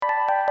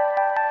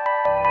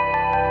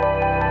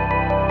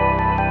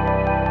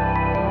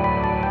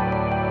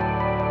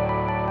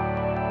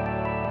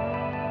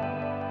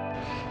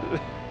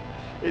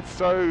It's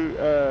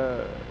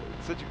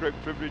such a great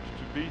privilege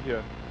to be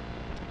here.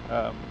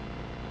 Um,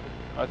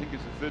 I think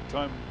it's the third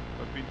time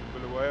I've been to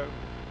Bulawayo.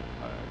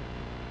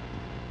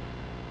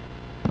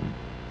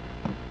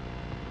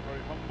 Very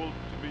humbled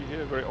to be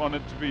here, very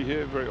honored to be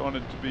here, very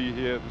honored to be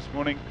here this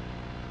morning.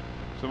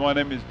 So my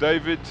name is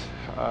David.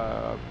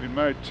 I've been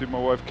married to my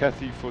wife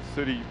Kathy for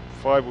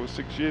 35 or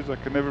 6 years, I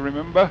can never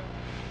remember.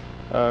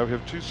 We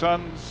have two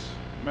sons,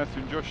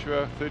 Matthew and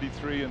Joshua,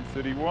 33 and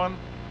 31,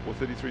 or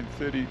 33 and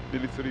 30,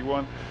 nearly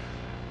 31.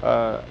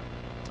 I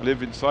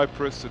live in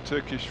Cyprus, the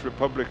Turkish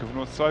Republic of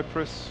North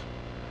Cyprus.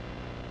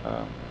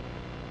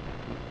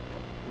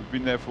 We've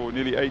been there for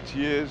nearly 8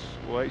 years,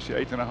 or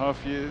actually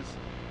 8.5 years.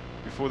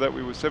 Before that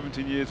we were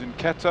 17 years in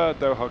Qatar,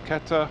 Doha,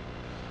 Qatar.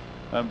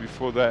 And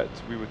before that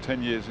we were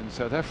 10 years in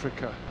South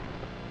Africa.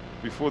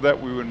 Before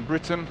that we were in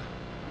Britain.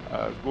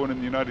 I was born in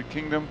the United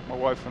Kingdom, my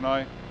wife and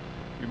I.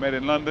 We met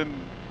in London,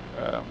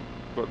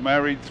 got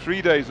married.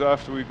 3 days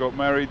after we got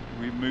married,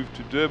 we moved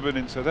to Durban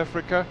in South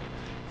Africa.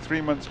 3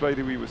 months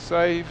later we were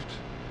saved,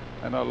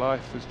 and our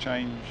life has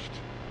changed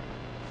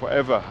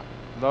forever.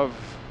 Love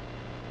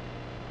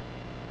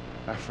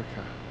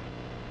Africa,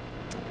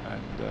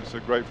 and so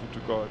grateful to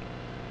God.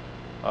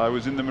 I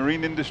was in the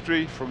marine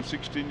industry from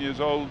 16 years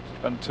old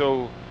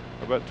until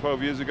about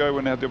 12 years ago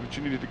when I had the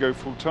opportunity to go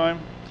full-time.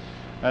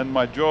 And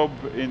my job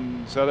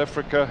in South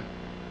Africa,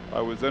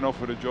 I was then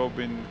offered a job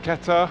in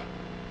Qatar,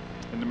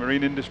 in the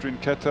marine industry in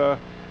Qatar,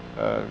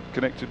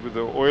 connected with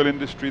the oil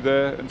industry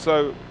there. And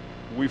so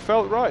we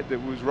felt right,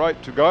 it was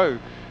right to go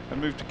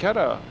and move to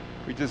Qatar.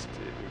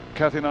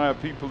 Kathy and I are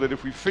people that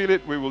if we feel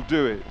it, we will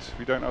do it.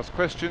 We don't ask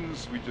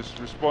questions, we just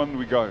respond,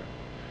 we go.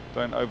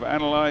 Don't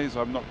overanalyze.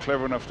 I'm not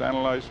clever enough to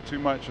analyze too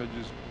much. I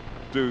just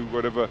do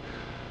whatever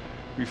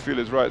we feel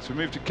is right. So we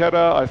moved to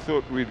Qatar. I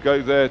thought we'd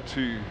go there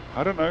to,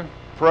 I don't know,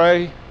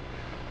 pray,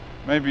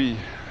 maybe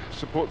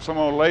support some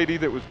old lady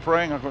that was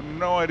praying. I've got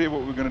no idea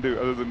what we're going to do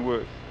other than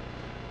work.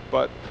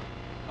 But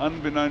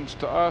unbeknownst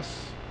to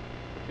us,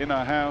 in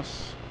our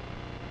house,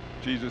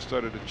 Jesus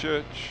started a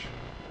church,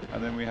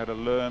 and then we had to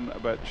learn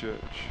about church.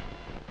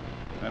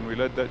 And we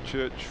led that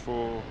church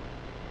for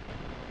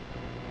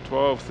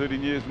 12,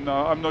 13 years,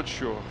 no, I'm not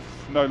sure,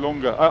 no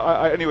longer.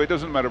 Anyway, it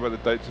doesn't matter about the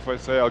dates. If I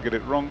say, I'll get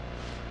it wrong.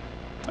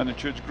 And the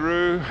church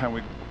grew, and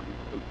we,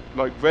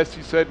 like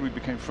Vessi said, we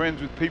became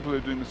friends with people who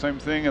are doing the same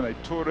thing, and they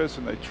taught us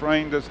and they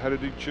trained us how to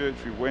do church.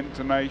 We went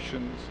to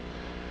nations.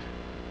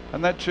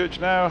 And that church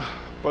now,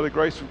 by the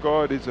grace of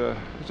God, is a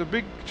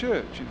big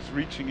church. It's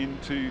reaching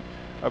into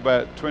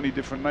about 20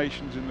 different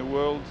nations in the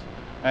world.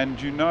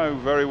 And you know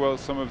very well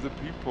some of the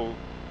people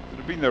that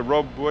have been there.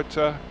 Rob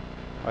Buerta,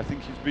 I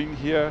think he's been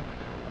here.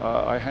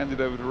 I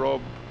handed over to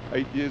Rob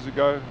 8 years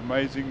ago,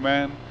 amazing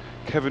man.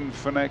 Kevin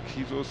Finneck,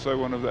 he's also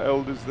one of the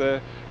elders there.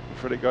 The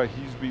prophetic guy,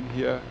 he's been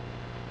here.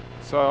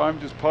 So I'm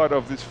just part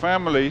of this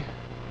family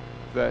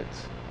that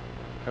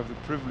have the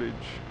privilege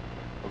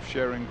of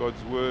sharing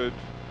God's word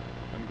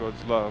and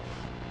God's love.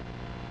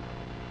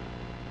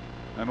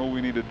 And all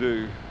we need to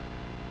do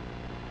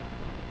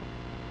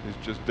is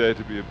just dare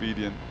to be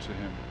obedient to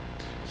him.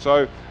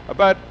 So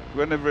about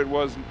whenever it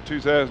was,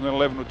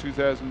 2011 or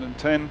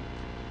 2010,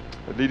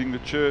 leading the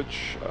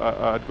church,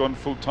 I had gone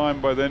full-time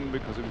by then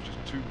because it was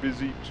just too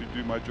busy to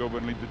do my job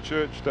and lead the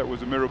church. That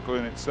was a miracle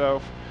in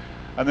itself.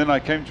 And then I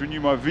came to renew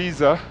my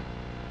visa,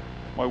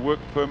 my work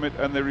permit,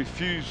 and they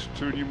refused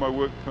to renew my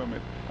work permit.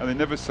 And they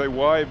never say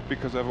why,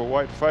 because I have a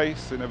white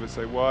face. They never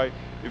say why.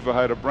 If I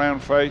had a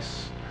brown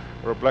face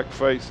or a black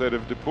face, they'd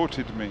have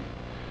deported me.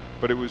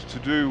 But it was to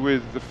do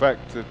with the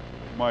fact that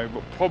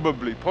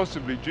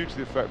possibly due to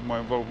the fact of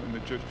my involvement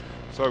in the church.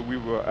 So we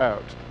were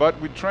out. But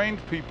we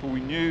trained people, we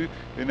knew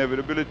the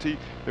inevitability.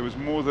 There was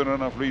more than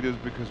enough leaders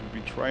because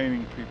we'd be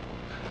training people.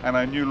 And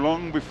I knew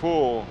long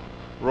before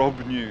Rob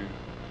knew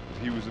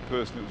that he was the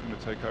person that was going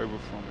to take over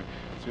from me.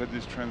 So we had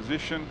this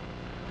transition,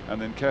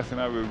 and then Kath and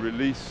I were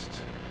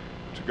released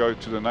to go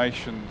to the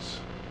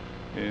nations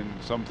in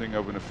something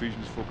of an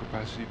Ephesians 4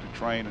 capacity to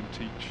train and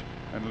teach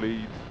and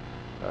lead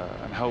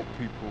and help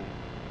people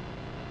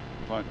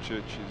plant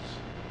churches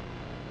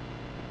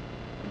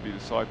and be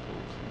discipled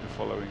into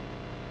following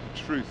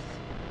truth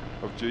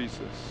of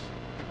Jesus.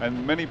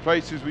 And many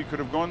places we could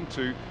have gone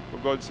to,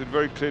 but God said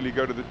very clearly,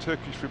 go to the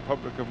Turkish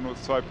Republic of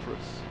North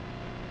Cyprus.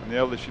 And the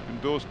eldership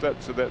endorsed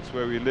that, so that's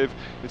where we live.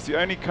 It's the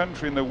only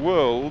country in the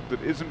world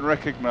that isn't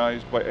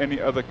recognized by any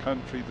other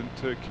country than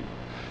Turkey.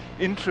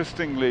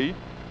 Interestingly,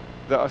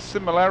 there are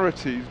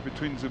similarities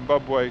between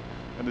Zimbabwe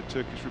and the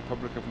Turkish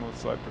Republic of North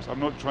Cyprus. I'm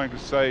not trying to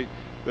say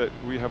that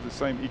we have the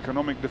same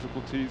economic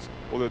difficulties,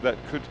 although that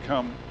could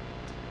come.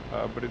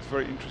 But it's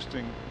very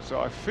interesting. So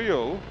I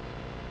feel,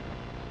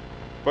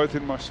 both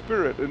in my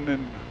spirit and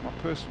in my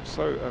person,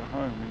 so at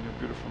home in your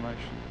beautiful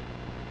nation.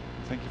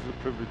 Thank you for the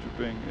privilege of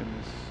being in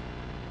this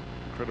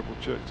incredible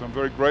church. So I'm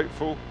very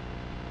grateful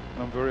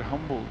and I'm very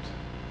humbled.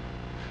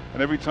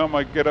 And every time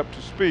I get up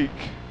to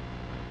speak,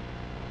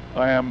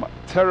 I am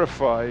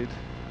terrified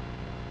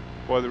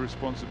by the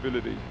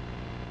responsibility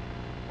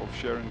of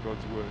sharing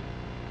God's word.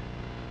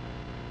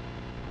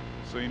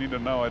 So you need to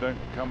know I don't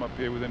come up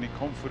here with any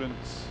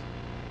confidence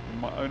in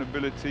my own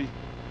ability,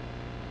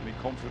 any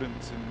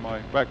confidence in my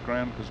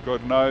background, because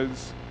God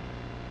knows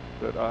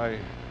that I'm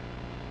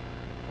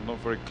not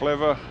very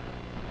clever.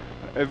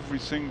 Every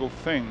single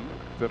thing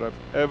that I've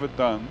ever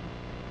done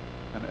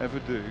and ever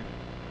do is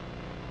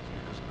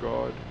because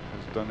God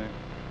has done it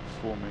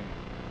for me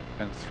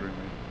and through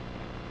me.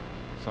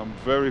 So I'm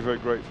very, very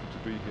grateful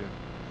to be here.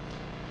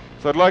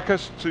 So I'd like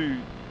us to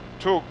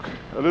talk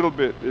a little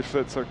bit, if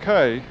that's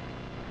okay,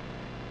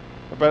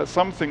 about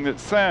something that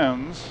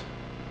sounds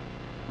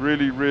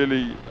really,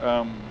 really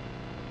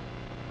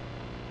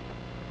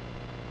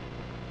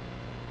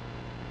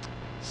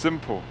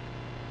simple,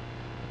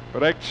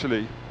 but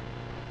actually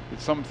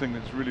it's something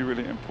that's really,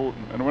 really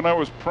important. And when I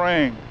was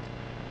praying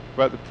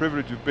about the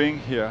privilege of being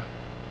here,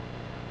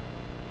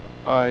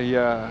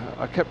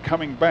 I kept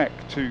coming back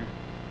to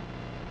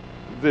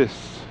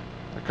this,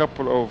 a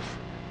couple of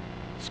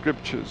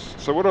scriptures.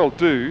 So what I'll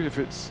do, if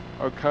it's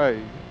okay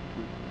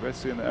with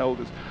Bessie and the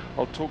elders,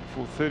 I'll talk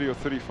for 30 or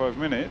 35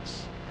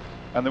 minutes,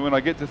 and then when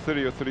I get to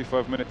 30 or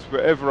 35 minutes,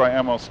 wherever I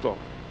am, I'll stop.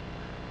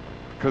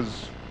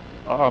 Because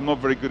I'm not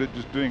very good at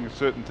just doing a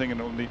certain thing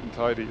and all neat and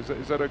tidy. Is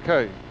that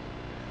okay?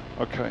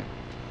 Okay.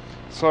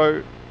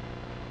 So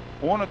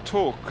I want to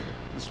talk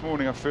this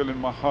morning, I feel in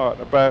my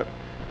heart, about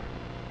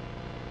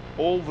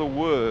all the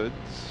words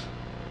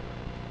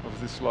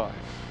of this life.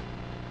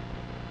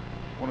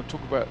 I want to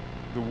talk about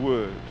the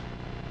Word.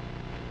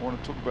 I want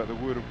to talk about the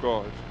Word of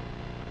God.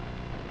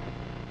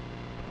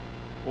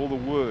 All the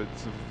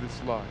words of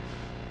this life.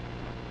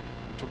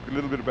 I'll talk a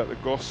little bit about the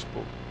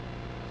gospel.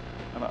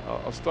 And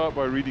I'll start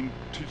by reading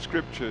 2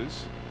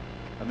 scriptures,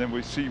 and then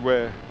we see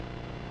where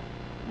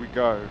we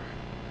go.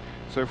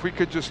 So if we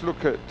could just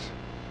look at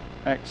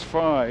Acts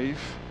 5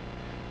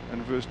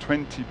 and verse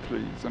 20,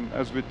 please. And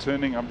as we're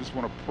turning, I just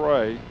want to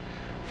pray.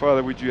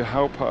 Father, would you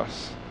help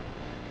us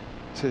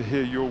to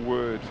hear your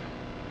word?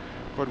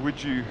 God,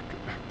 would you,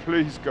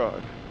 please,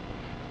 God,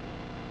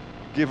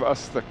 give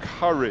us the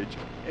courage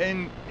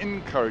and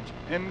encourage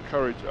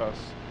us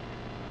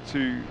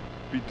to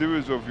be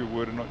doers of your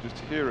word and not just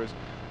hearers.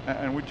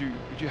 And would you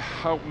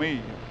help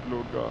me,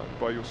 Lord God,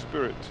 by your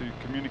Spirit to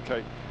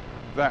communicate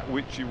that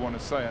which you want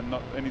to say and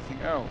not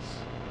anything else.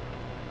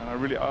 And I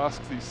really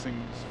ask these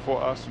things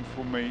for us and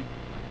for me.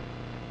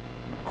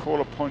 And I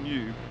call upon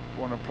you, I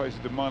want to place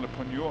a demand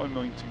upon your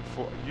anointing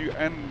for you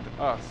and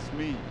us,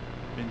 me,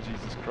 in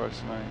Jesus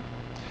Christ's name.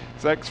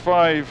 It's Acts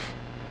 5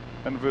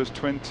 and verse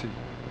 20.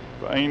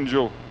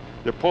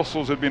 The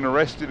apostles had been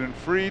arrested and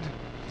freed,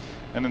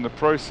 and in the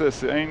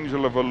process the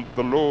angel of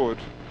the Lord,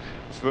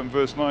 so in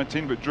verse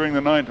 19, but during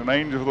the night an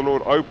angel of the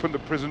Lord opened the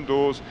prison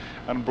doors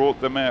and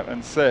brought them out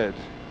and said,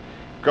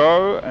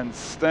 go and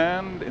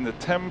stand in the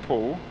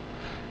temple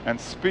and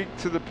speak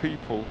to the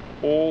people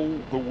all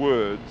the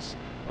words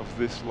of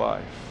this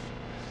life.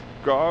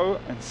 Go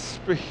and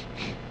speak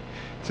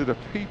to the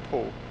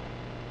people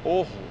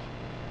all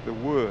the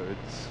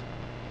words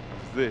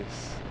of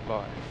this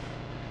life.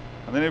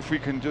 And then if we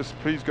can just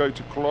please go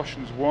to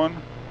Colossians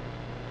 1.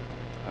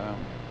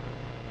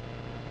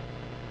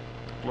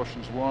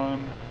 Colossians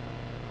 1.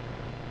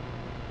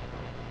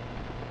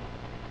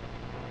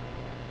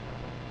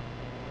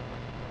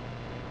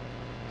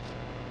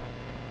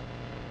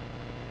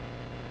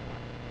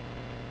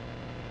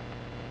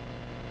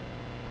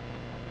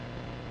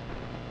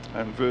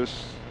 And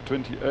verse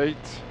 28.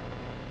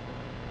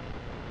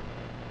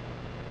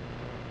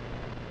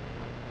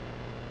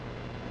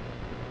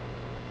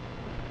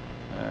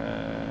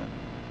 And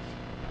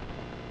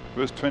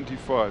verse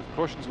 25.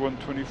 Colossians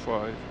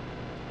 1:25.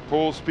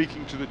 Paul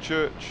speaking to the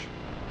church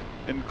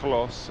in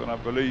Colossus, and I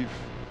believe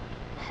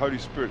the Holy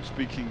Spirit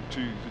speaking to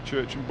the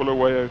church in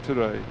Bulawayo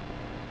today.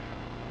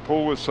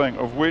 Paul was saying,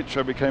 of which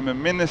I became a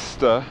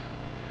minister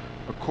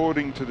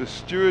according to the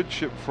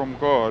stewardship from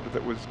God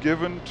that was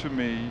given to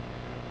me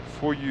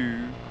for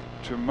you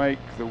to make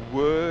the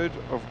word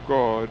of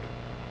God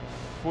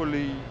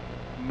fully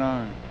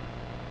known.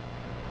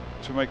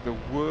 To make the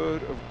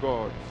word of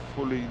God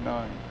fully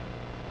known.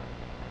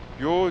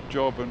 Your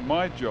job and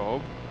my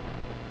job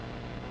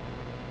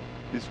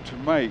is to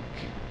make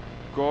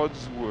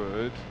God's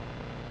word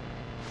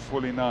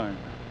fully known.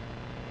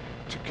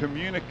 To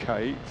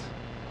communicate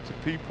to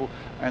people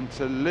and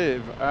to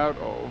live out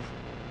of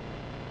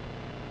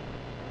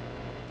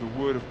the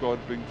word of God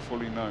being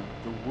fully known.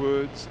 The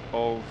words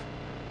of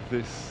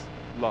this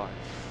life.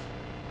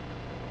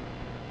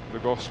 The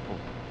gospel.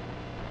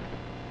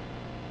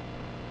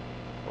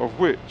 Of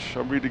which,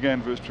 I'll read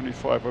again verse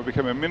 25, I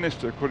became a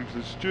minister according to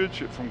the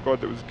stewardship from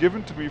God that was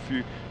given to me for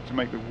you to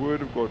make the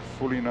word of God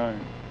fully known.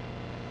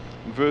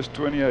 In verse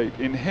 28,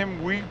 in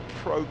him we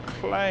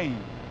proclaim,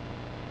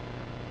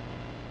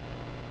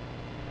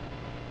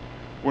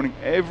 warning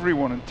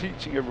everyone and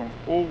teaching everyone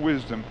with all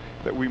wisdom,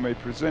 that we may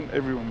present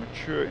everyone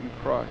mature in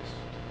Christ.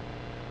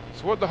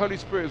 So what the Holy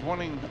Spirit is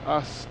wanting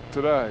us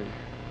today,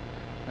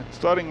 and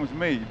starting with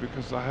me,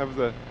 because I have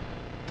the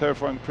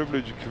terrifying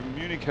privilege of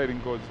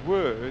communicating God's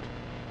word,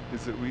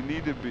 is that we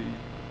need to be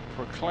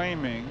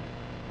proclaiming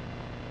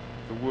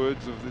the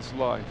words of this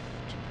life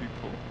to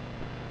people.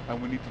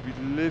 And we need to be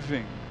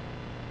living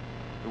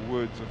the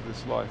words of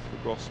this life,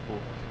 the gospel,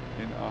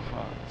 in our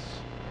hearts,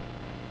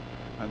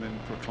 and then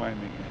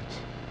proclaiming it.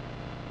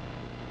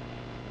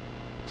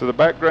 So the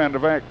background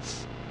of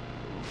Acts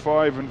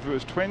 5 and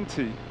verse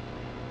 20,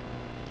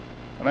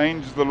 an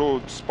angel of the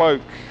Lord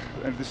spoke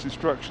and this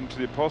instruction to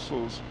the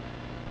apostles.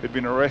 They'd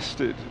been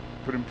arrested,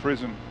 put in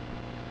prison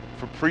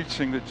for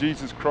preaching that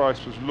Jesus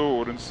Christ was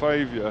Lord and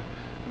Saviour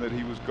and that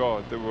he was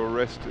God. They were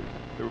arrested.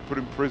 They were put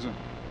in prison.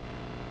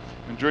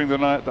 And during the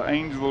night, the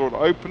angel of the Lord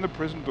opened the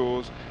prison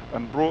doors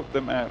and brought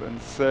them out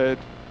and said,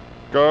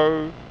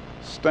 "Go,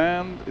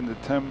 stand in the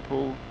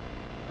temple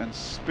and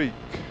speak."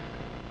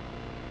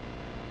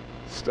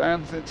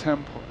 Stand in the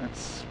temple and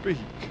speak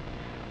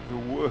the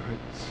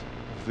words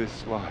of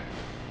this life,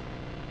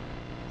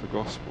 the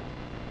gospel.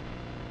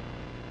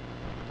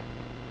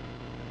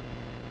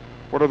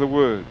 What are the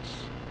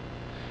words?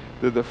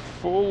 They're the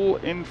full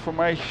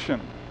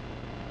information,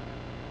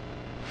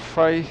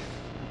 faith,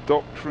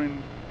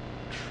 doctrine,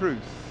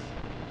 truth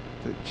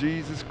that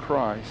Jesus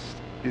Christ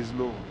is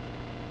Lord.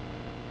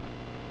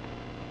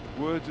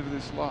 The words of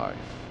this life,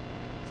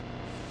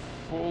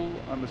 full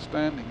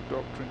understanding,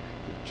 doctrine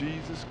that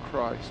Jesus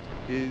Christ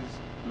is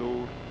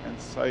Lord and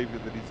Saviour,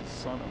 that he's the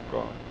Son of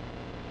God.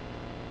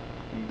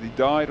 And he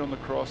died on the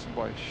cross, and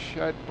by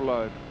shed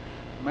blood,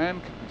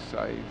 man can be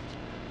saved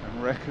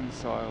and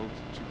reconciled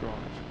to God.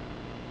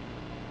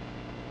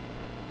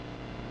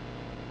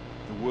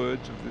 The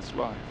words of this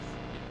life.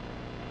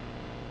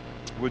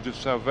 Words of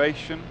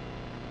salvation,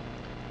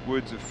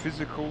 words of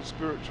physical,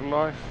 spiritual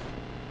life,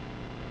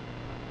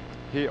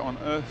 here on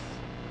earth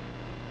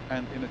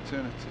and in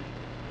eternity.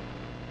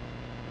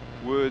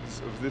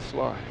 Words of this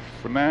life,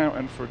 for now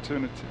and for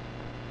eternity.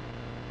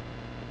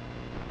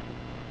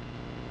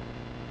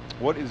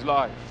 What is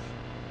life?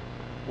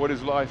 What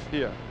is life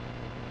here?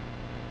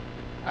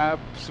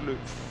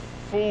 Absolute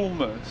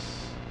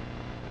fullness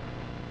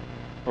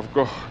of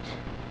God.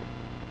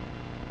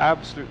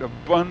 Absolute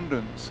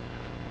abundance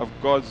of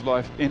God's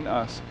life in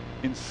us,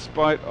 in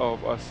spite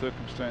of our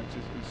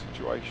circumstances and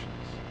situations.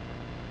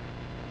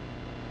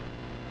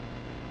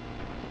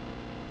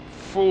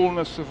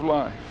 Fullness of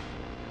life,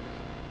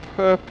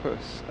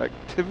 purpose,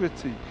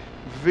 activity,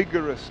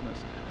 vigorousness,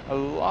 a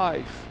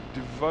life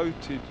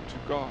devoted to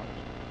God.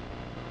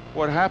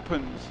 What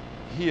happens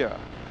here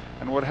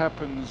and what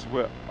happens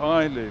where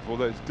I live,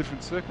 although it's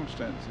different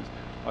circumstances,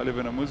 I live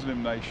in a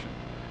Muslim nation,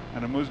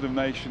 and a Muslim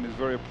nation is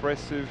very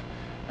oppressive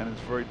and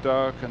it's very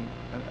dark, and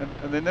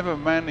they never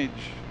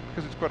manage,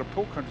 because it's quite a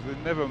poor country, they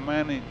never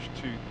manage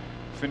to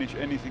finish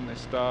anything they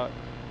start,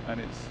 and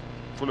it's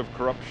full of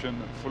corruption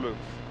and full of,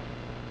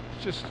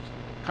 it's just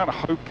kind of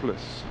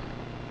hopeless.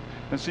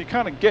 And so you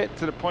kind of get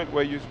to the point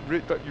where you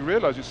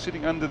realize you're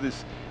sitting under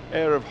this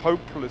air of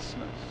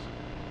hopelessness.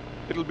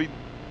 It'll be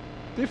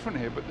different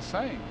here, but the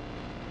same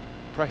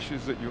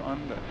pressures that you're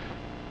under.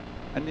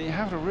 And you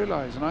have to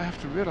realize, and I have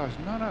to realize,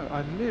 no,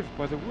 I live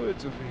by the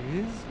words of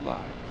his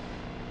life.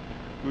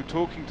 We were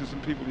talking to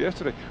some people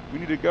yesterday. We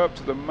need to go up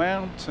to the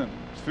mountain,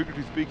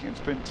 figuratively speaking, and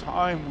spend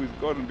time with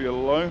God and be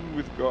alone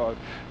with God,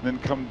 and then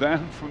come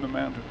down from the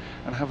mountain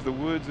and have the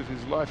words of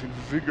his life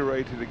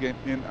invigorated again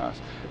in us,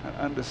 and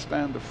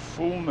understand the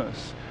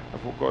fullness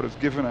of what God has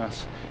given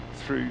us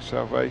through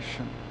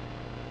salvation.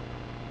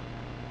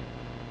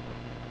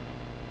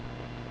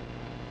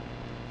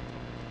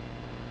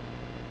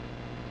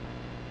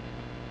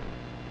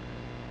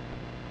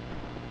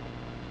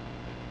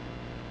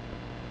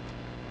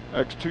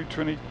 Acts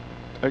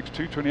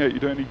 2:28, you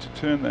don't need to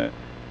turn there.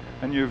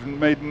 And you have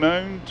made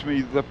known to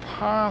me the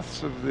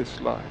paths of this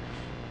life.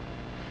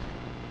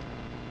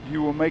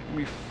 You will make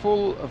me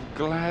full of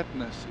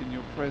gladness in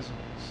your presence.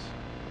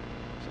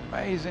 It's an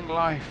amazing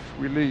life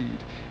we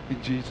lead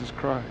in Jesus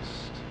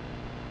Christ.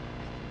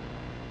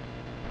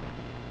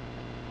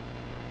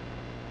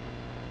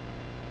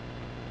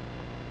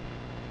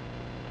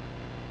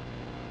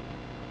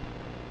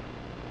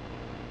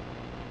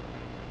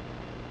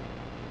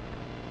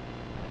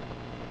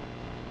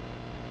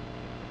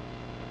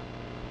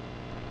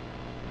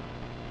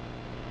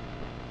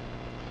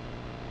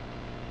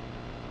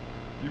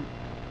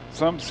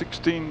 Psalm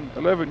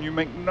 16:11, you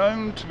make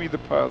known to me the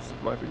paths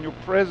of life. In your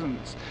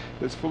presence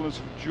there's fullness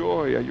of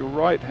joy. At your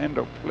right hand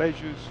are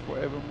pleasures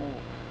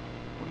forevermore.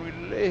 When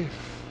we live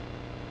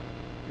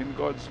in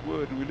God's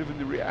word and we live in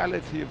the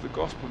reality of the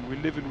gospel and we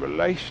live in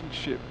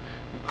relationship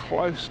and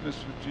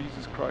closeness with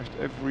Jesus Christ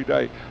every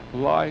day,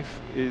 life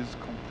is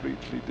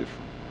completely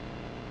different.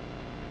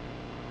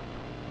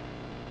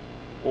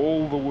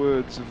 All the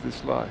words of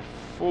this life,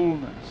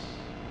 fullness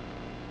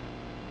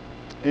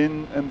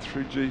in and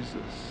through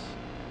Jesus.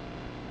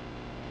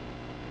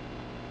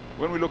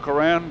 When we look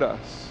around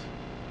us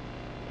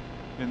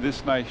in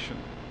this nation,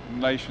 the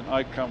nation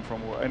I come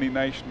from, or any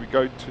nation we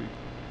go to,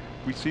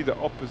 we see the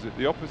opposite.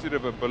 The opposite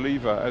of a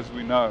believer, as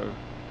we know,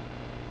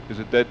 is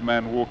a dead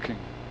man walking.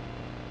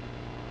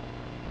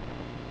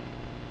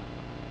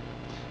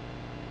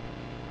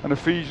 And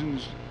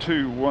Ephesians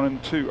 2:1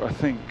 and 2, I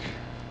think,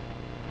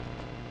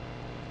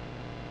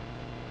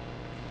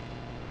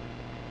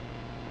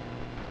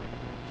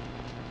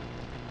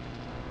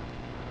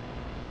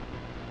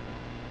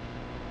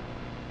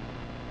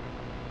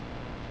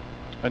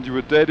 And you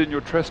were dead in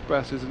your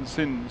trespasses and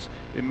sins,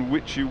 in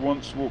which you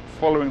once walked,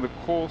 following the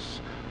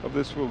course of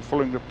this world,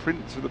 following the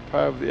prince of the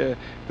power of the air,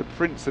 the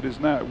prince that is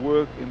now at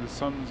work in the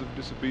sons of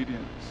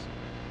disobedience.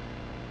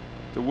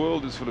 The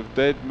world is full of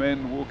dead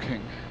men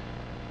walking.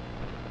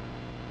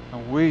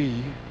 And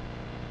we,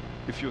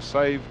 if you're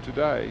saved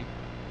today,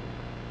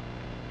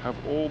 have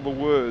all the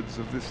words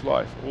of this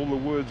life, all the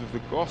words of the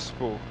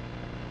gospel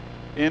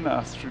in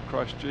us through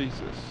Christ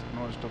Jesus, in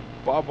order to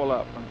bubble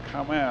up and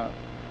come out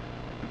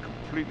and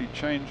completely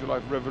change your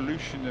life,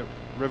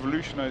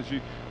 revolutionize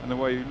you and the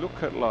way you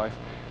look at life.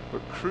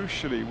 But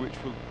crucially, which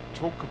we'll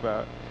talk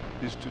about,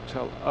 is to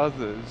tell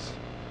others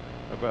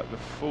about the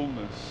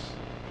fullness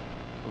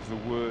of the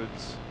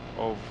words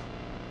of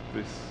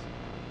this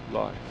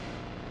life.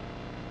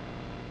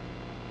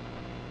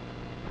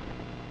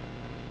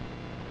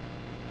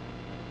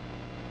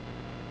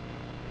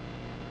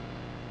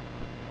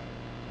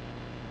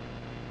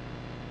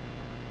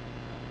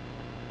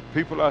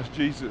 People ask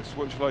Jesus,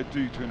 what shall I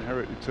do to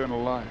inherit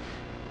eternal life?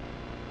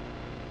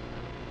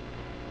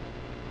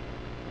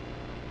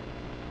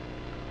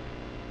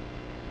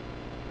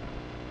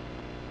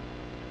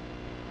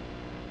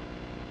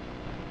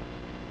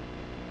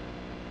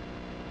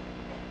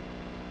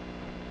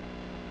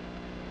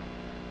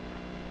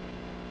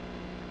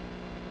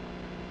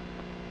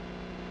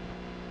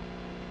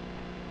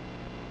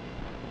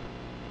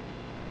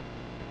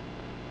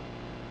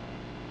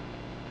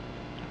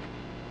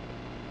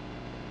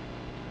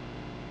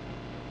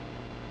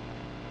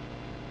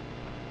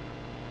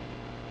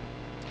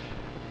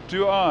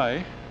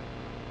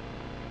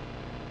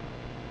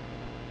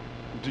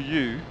 Do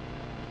you,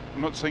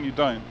 I'm not saying you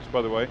don't,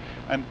 by the way,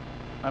 and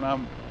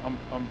I'm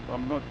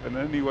not in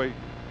any way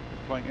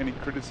applying any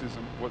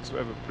criticism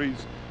whatsoever.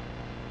 Please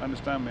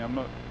understand me, I'm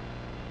not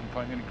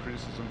applying any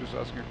criticism, I'm just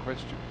asking a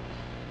question.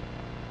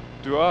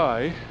 Do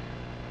I,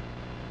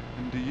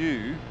 and do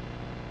you,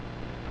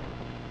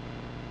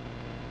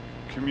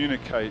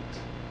 communicate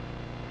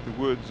the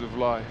words of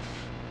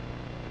life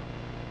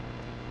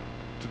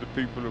to the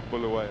people of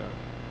Bulawayo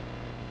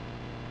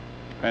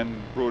and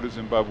broader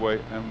Zimbabwe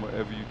and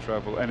wherever you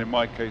travel, and in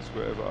my case,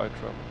 wherever I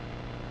travel?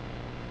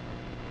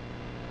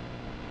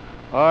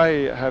 I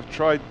have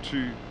tried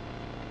to,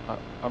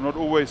 I'm not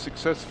always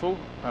successful,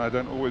 and I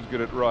don't always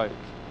get it right.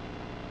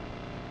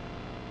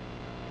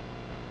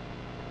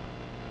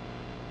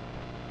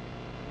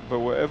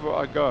 But wherever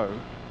I go,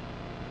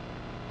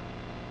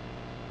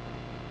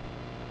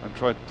 I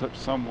try to touch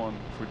someone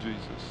for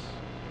Jesus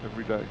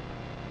every day.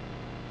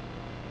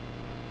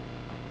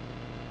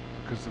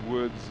 Because the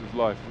words of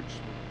life, which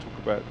we'll talk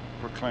about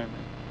proclaiming.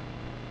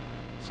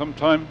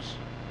 Sometimes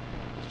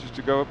it's just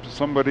to go up to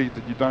somebody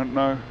that you don't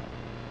know,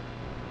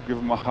 give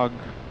them a hug,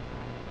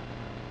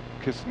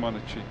 kiss them on the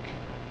cheek,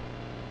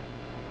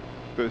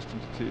 burst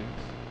into tears.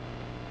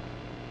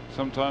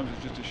 Sometimes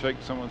it's just to shake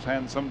someone's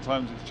hand,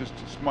 sometimes it's just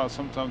to smile,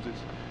 sometimes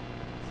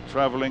it's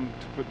traveling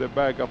to put their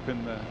bag up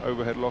in the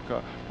overhead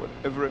locker,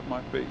 whatever it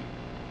might be.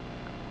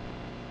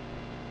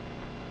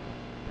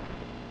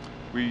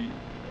 We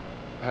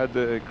had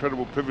the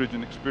incredible privilege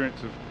and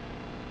experience of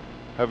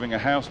having a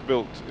house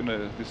built in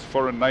this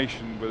foreign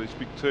nation where they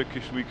speak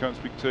Turkish and we can't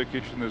speak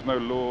Turkish and there's no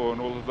law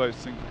and all of those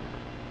things.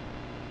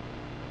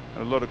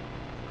 And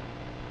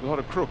a lot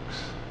of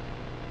crooks.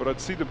 But I'd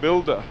see the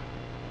builder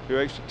who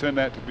actually turned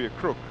out to be a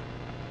crook.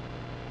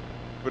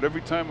 But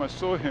every time I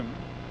saw him,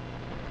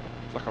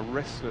 it's like a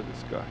wrestler,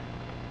 this guy.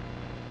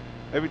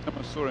 Every time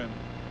I saw him,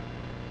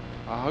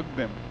 I hugged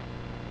him,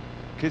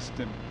 kissed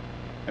him,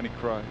 and he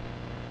cried.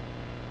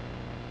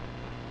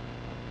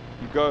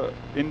 You go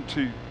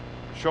into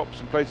shops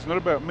and places, not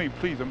about me,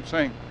 please, I'm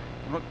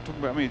not talking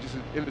about me, just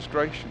an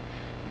illustration.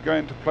 You go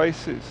into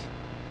places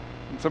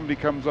and somebody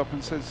comes up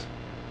and says,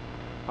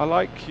 I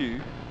like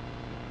you.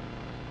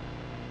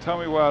 Tell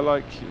me why I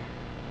like you.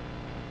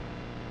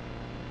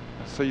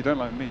 I say, you don't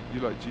like me, you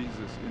like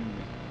Jesus in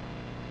me.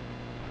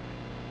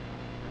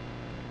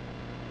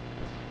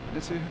 And they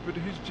say, but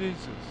who's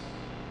Jesus?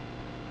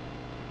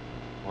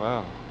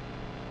 Wow.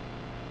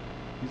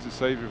 He's the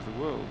Savior of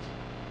the world.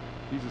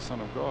 He's the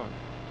Son of God.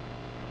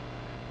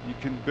 You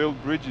can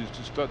build bridges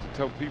to start to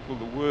tell people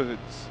the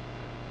words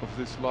of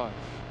this life.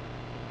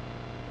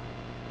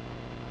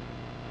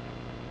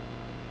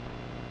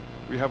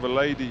 We have a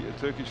lady, a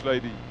Turkish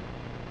lady,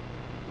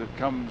 that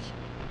comes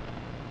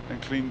and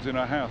cleans in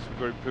our house.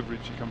 We're very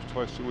privileged. She comes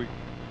twice a week.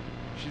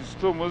 She's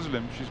still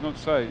Muslim. She's not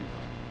saved.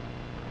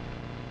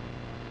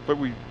 But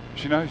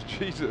she knows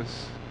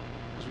Jesus.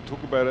 As we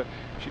talk about it,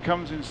 she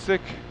comes in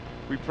sick.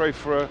 We pray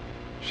for her.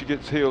 She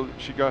gets healed.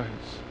 She goes.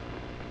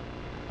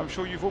 I'm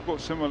sure you've all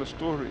got similar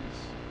stories.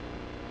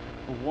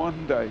 But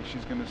one day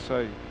she's going to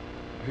say,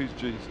 who's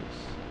Jesus?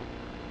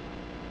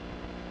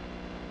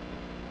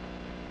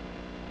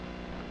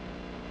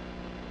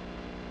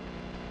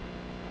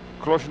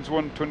 Colossians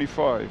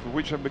 1:25, of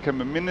which I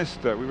became a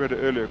minister, we read it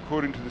earlier,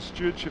 according to the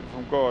stewardship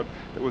from God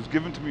that was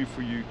given to me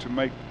for you to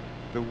make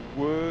the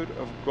word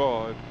of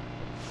God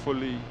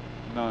fully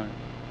known.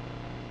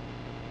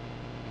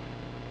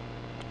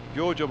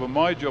 Your job and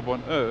my job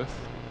on earth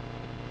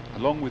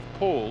along with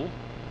Paul,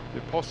 the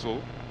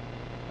apostle,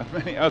 and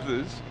many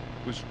others,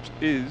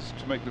 is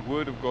to make the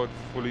word of God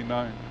fully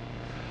known.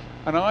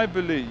 And I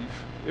believe,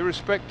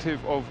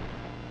 irrespective of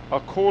our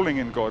calling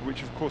in God,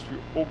 which of course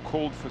we're all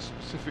called for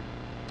specific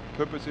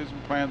purposes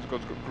and plans,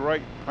 God's got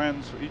great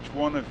plans for each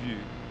one of you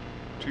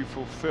to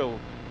fulfill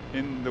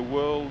in the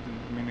world,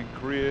 in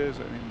careers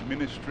and in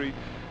ministry,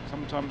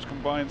 sometimes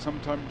combined,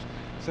 sometimes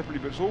separately,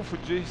 but it's all for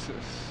Jesus.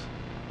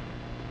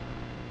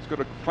 It's got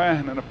a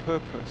plan and a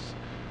purpose.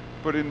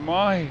 But in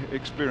my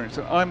experience,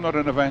 and I'm not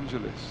an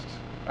evangelist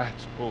at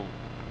all,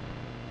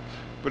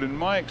 but in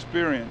my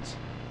experience,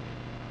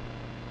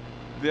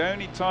 the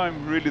only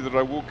time really that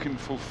I walk in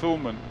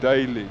fulfillment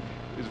daily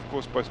is of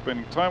course by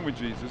spending time with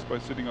Jesus, by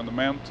sitting on the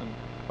mountain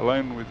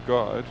alone with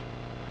God,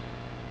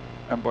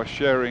 and by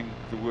sharing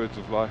the words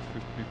of life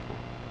with people.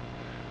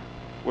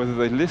 Whether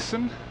they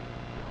listen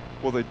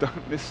or they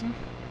don't listen,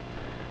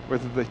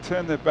 whether they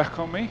turn their back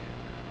on me,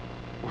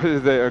 whether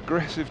they're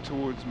aggressive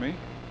towards me,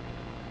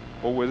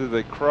 or whether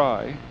they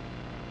cry,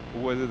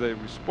 or whether they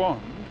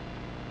respond,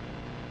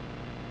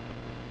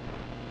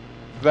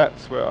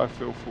 that's where I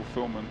feel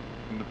fulfillment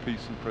in the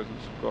peace and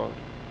presence of God,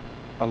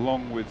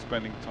 along with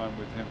spending time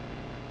with Him.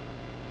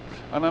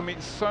 And I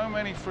meet so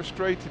many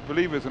frustrated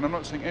believers, and I'm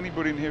not saying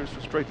anybody in here is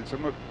frustrated, so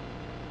I'm not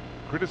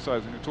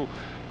criticizing at all,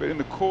 but in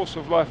the course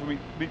of life I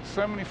meet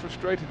so many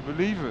frustrated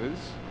believers,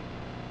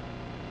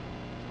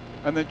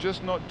 and they're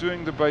just not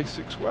doing the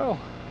basics well.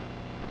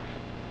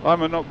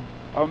 I'm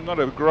not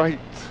a great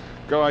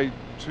guy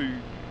to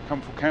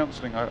come for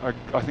counselling.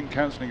 I think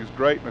counselling is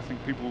great, and I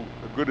think people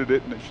are good at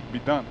it and it should be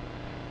done.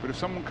 But if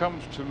someone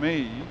comes to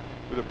me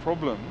with a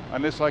problem,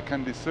 unless I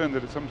can discern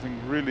that it's something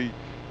really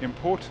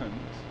important,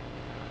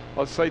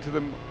 I'll say to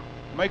them,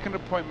 make an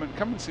appointment,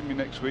 come and see me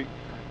next week,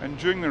 and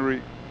during the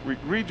week,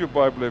 read your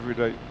Bible every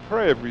day,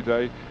 pray every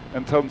day,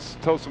 and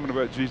tell someone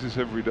about Jesus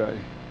every day.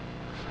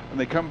 And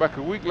they come back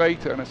a week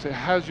later and I say,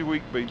 how's your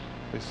week been?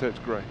 They say, it's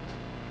great.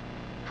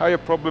 How are your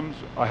problems?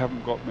 I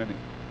haven't got many.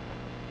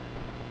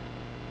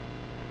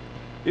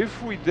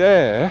 If we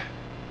dare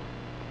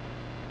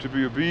to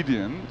be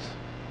obedient,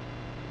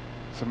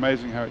 it's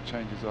amazing how it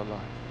changes our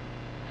life.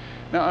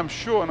 Now I'm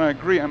sure, and I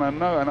agree, and I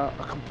know, and I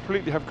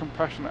completely have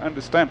compassion and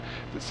understand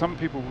that some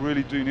people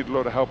really do need a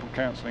lot of help and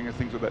counselling and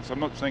things like that, so I'm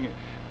not saying it.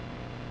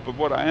 But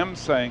what I am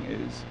saying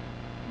is,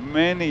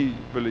 many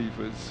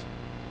believers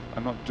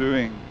are not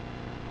doing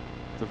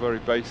the very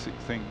basic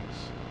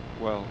things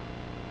well.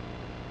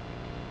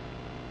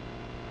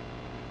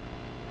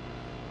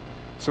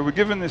 So we're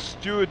given this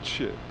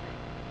stewardship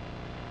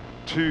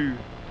to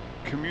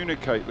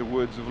communicate the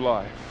words of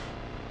life.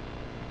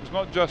 It's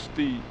not just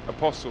the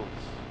apostles,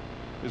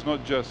 it's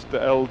not just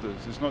the elders,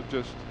 it's not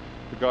just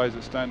the guys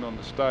that stand on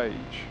the stage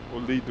or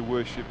lead the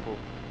worship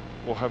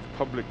or have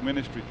public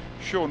ministry.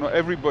 Sure, not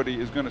everybody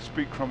is going to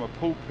speak from a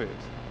pulpit.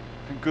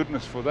 Thank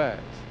goodness for that.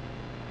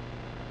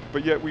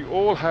 But yet we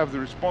all have the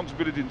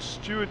responsibility and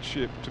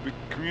stewardship to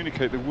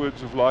communicate the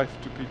words of life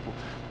to people.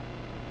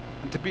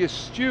 And to be a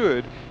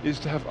steward is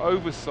to have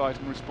oversight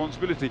and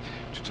responsibility,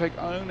 to take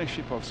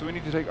ownership of. So we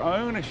need to take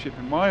ownership,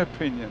 in my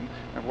opinion,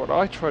 and what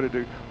I try to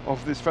do,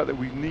 of this fact that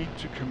we need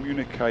to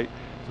communicate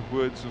the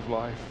words of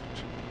life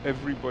to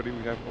everybody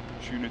we have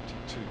opportunity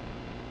to.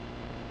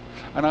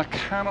 And I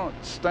cannot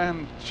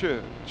stand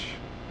church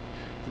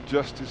the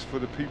justice for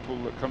the people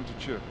that come to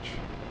church.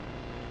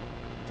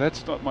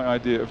 That's not my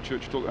idea of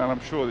church at all, and I'm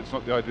sure it's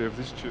not the idea of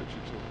this church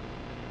at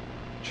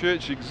all.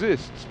 Church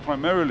exists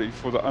primarily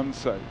for the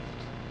unsaved.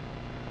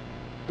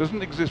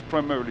 Doesn't exist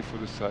primarily for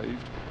the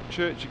saved.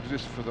 Church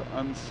exists for the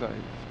unsaved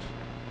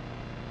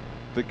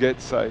that get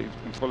saved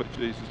and follow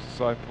Jesus'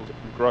 disciples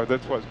and grow.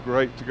 That's why it's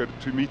great to go to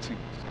 2 meetings.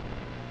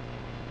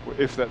 Well,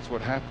 if that's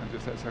what happens,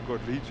 if that's how God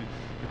leads you,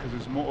 because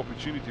there's more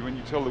opportunity. When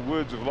you tell the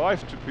words of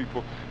life to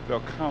people, they'll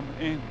come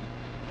in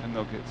and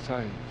they'll get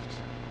saved.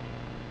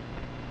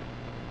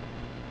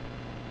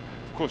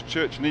 Of course,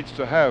 church needs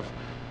to have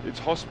its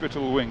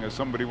hospital wing, as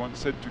somebody once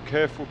said, to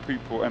care for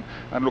people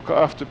and look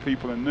after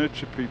people and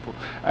nurture people.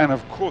 And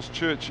of course,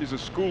 church is a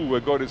school where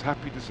God is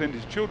happy to send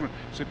His children,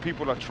 so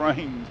people are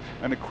trained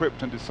and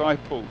equipped and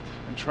discipled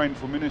and trained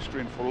for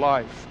ministry and for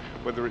life,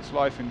 whether it's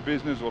life in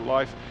business or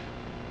life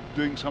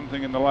doing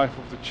something in the life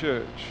of the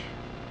church.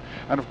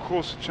 And of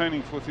course,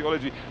 training for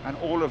theology and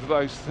all of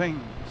those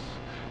things.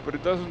 But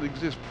it doesn't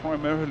exist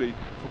primarily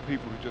for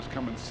people who just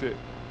come and sit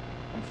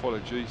and follow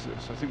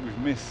Jesus. I think we've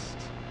missed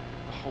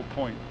the whole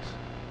point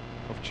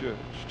of church.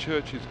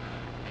 Church is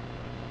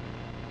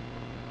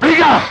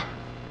bigger!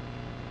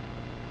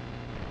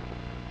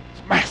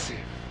 It's massive,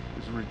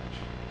 it's rich.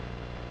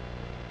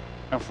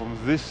 And from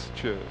this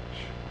church,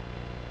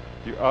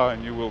 you are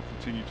and you will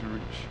continue to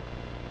reach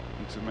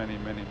into many,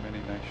 many, many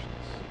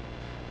nations.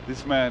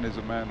 This man is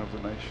a man of the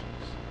nations.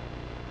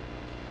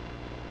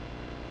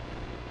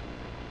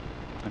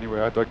 Anyway,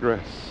 I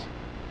digress.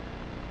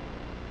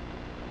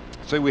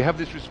 So we have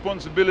this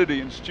responsibility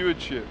and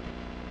stewardship,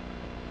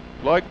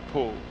 like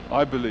Paul,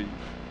 I believe,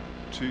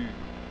 to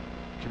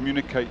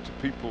communicate to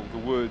people the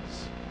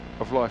words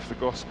of life, the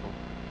gospel.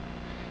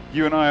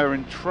 You and I are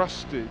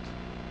entrusted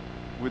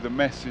with the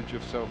message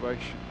of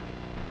salvation.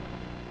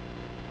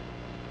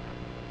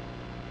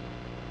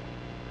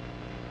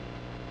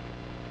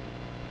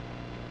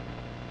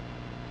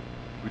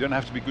 We don't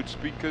have to be good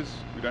speakers.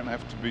 We don't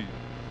have to be,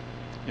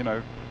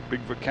 big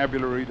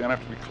vocabulary. Don't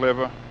have to be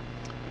clever.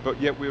 But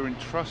yet we're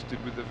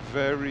entrusted with the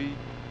very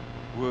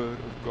Word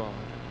of God.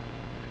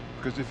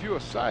 Because if you are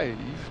saved,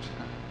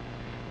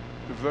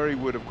 the very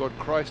Word of God,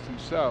 Christ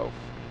Himself,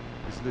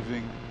 is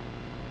living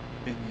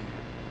in you.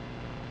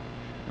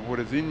 And what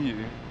is in you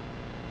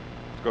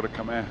has got to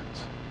come out.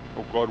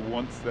 Or God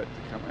wants that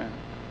to come out.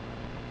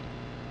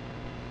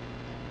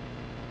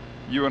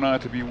 You and I are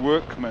to be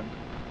workmen,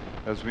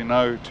 as we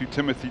know, 2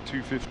 Timothy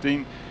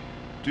 2:15,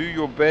 do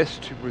your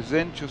best to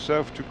present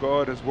yourself to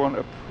God as one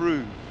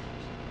approved.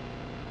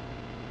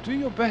 Do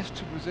your best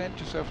to present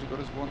yourself to God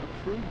as one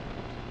approved.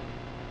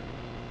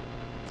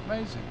 It's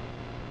amazing.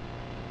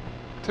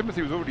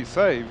 Timothy was already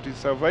saved, his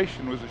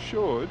salvation was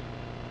assured,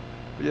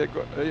 but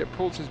yet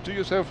Paul says, do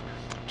yourself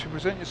to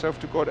present yourself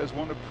to God as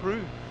one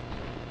approved.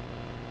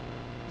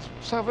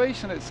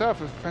 Salvation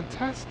itself is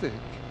fantastic.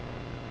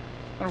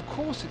 And of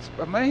course it's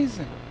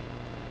amazing.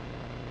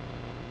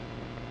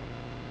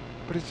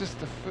 But it's just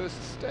the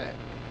first step.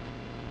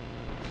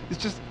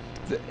 It's just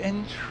the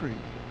entry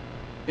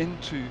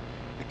into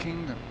the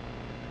kingdom.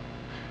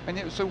 And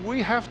yet, so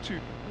we have to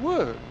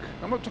work.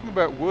 I'm not talking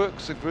about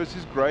works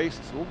versus grace.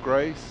 It's all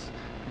grace.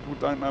 People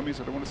don't know me,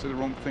 so I don't want to say the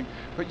wrong thing.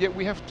 But yet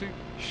we have to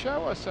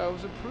show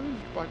ourselves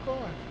approved by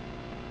God.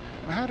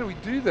 And how do we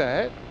do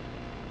that?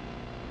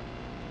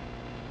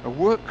 A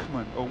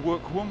workman or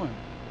workwoman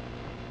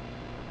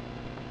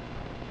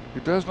who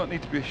does not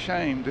need to be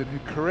ashamed and who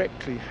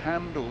correctly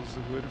handles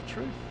the word of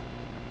truth.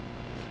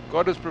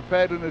 God has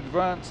prepared in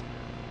advance.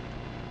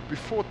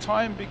 Before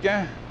time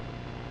began,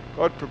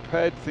 God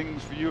prepared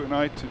things for you and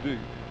I to do.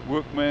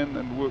 Workmen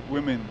and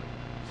workwomen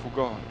for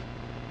God.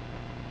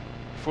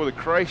 Before the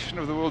creation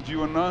of the world, you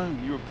were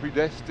known. You were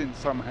predestined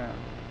somehow.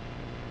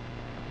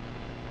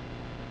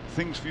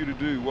 Things for you to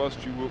do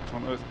whilst you walked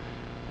on earth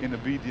in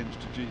obedience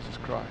to Jesus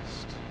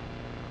Christ.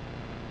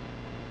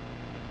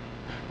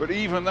 But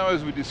even though,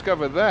 as we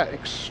discover that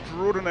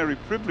extraordinary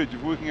privilege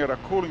of working out our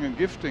calling and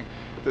gifting,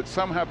 that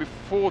somehow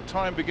before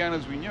time began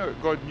as we knew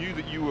it, God knew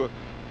that you were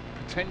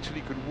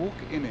potentially could walk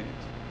in it.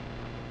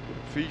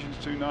 Ephesians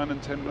 2:9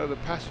 and 10, another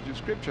passage of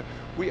Scripture.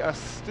 We are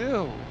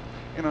still,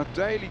 in our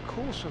daily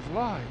course of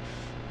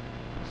life,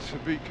 to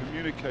be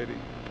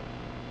communicating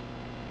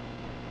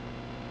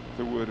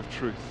the word of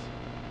truth.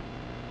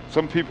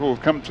 Some people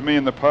have come to me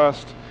in the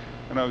past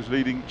when I was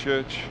leading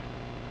church,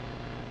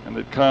 and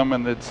they'd come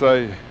and they'd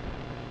say,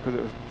 because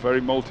it was a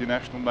very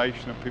multinational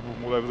nation of people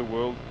from all over the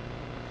world.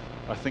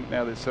 I think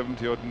now there's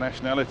 70 odd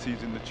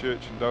nationalities in the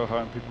church in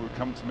Doha, and people would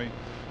come to me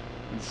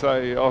and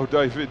say, oh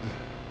David,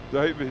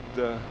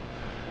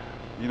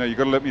 you've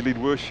got to let me lead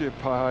worship.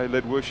 I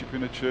led worship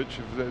in a church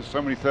of there's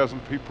so many thousand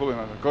people, and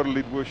I've got to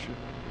lead worship.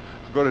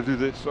 I've got to do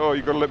this. Oh,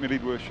 you've got to let me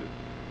lead worship.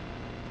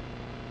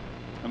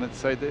 And I'd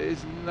say, there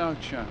is no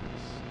chance.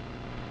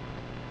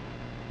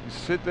 You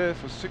sit there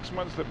for 6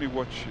 months, let me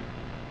watch you.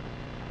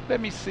 Let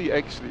me see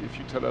actually if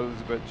you tell others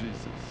about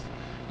Jesus.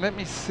 Let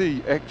me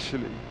see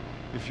actually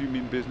if you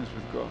mean business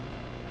with God.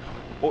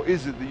 Or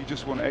is it that you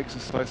just want to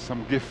exercise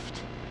some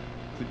gift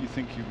that you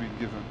think you've been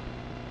given?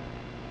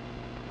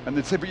 And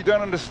they'd say, but you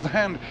don't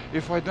understand,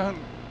 if I don't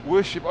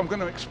worship, I'm going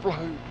to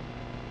explode.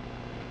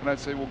 And I'd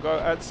say, well, go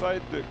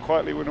outside, do it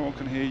quietly where no one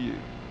can hear you.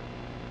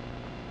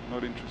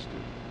 Not interested.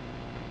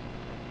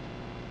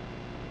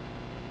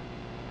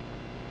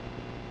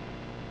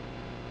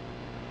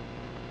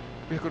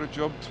 We've got a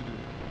job to do.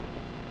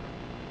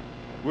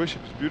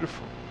 Worship is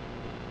beautiful.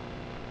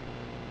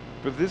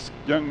 But this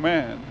young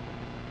man,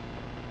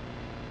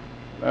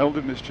 elder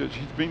in this church,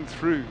 he's been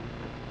through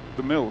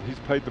the mill. He's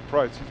paid the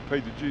price. He's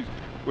paid the dues.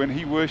 When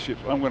he worships,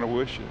 I'm going to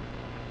worship.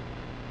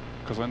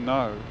 Because I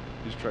know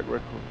his track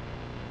record.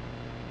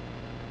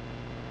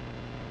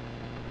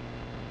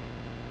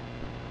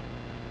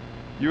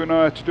 You and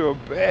I are to do our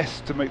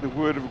best to make the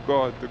Word of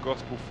God, the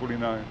gospel, fully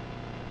known.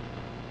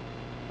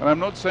 And I'm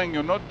not saying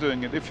you're not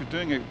doing it. If you're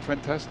doing it,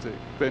 fantastic.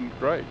 Then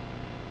great.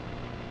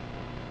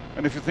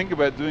 And if you think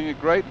about doing it,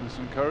 great, there's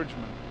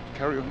encouragement.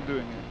 Carry on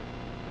doing it.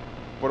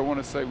 But I want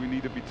to say we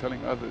need to be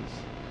telling others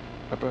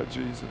about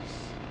Jesus.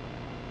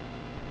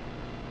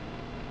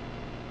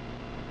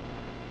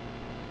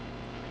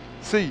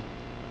 See,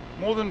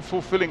 more than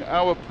fulfilling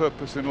our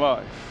purpose in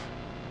life,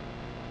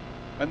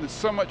 and there's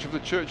so much of the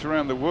church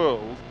around the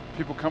world,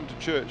 people come to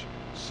church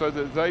so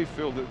that they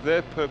feel that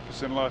their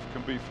purpose in life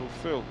can be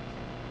fulfilled.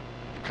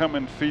 Come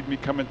and feed me,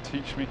 come and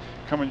teach me,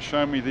 come and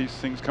show me these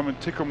things, come and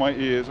tickle my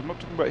ears. I'm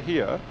not talking about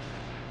here.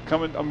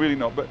 Come and, I'm really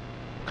not, but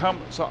come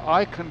so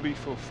I can be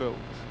fulfilled.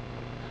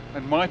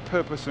 And my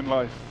purpose in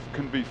life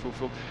can be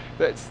fulfilled.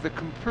 That's the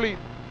complete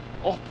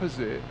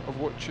opposite of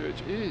what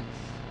church is.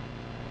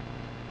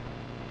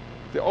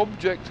 The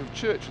object of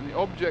church and the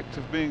object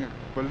of being a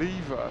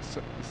believer,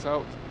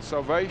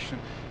 salvation,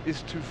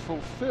 is to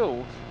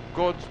fulfill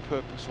God's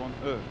purpose on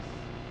earth.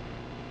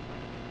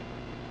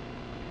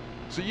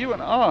 So you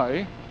and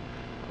I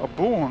are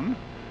born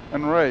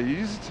and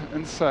raised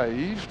and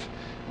saved,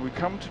 and we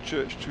come to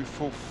church to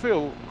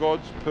fulfill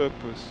God's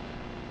purpose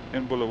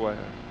in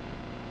Bulawayo.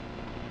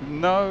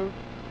 No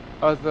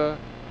other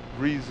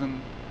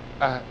reason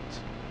at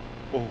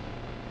all.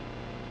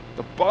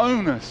 The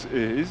bonus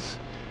is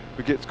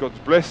we get God's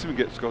blessing, we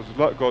get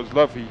God's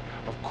love. He,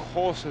 of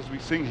course, as we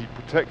sing, He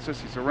protects us,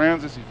 He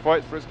surrounds us, He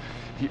fights for us,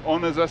 He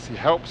honors us, He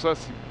helps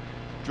us,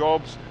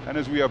 jobs, and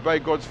as we obey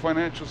God's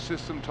financial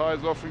system,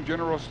 tithes, offering,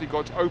 generosity,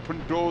 God's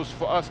opened doors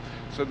for us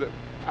so that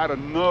out of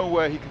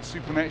nowhere He can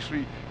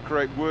supernaturally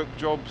create work,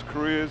 jobs,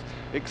 careers,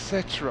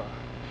 etc.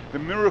 The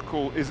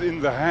miracle is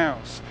in the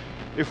house.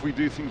 If we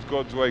do things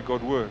God's way,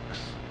 God works.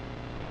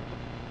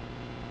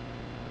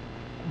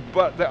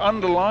 But the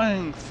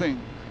underlying thing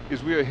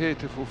is we are here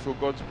to fulfill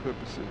God's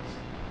purposes.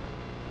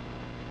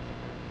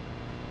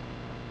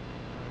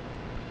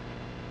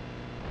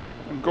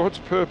 And God's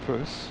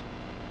purpose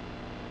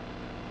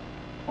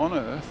on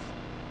earth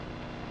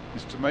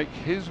is to make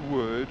His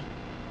word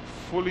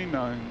fully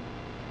known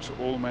to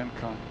all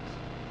mankind.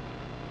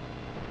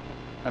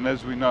 And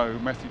as we know,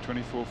 Matthew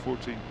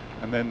 24:14,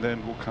 and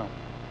then will come.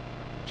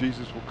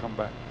 Jesus will come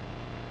back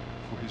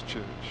for His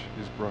church,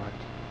 His bride.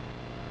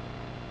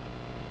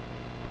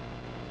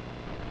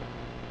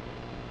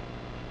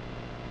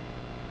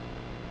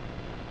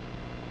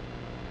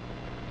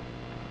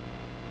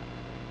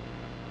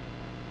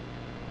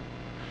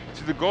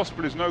 See, the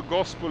gospel is no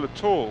gospel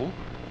at all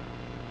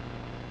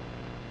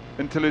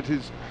until it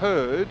is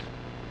heard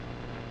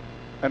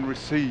and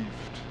received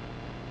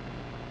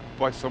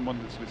by someone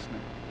that's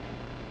listening.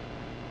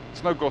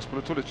 It's no gospel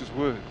at all, it's just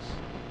words.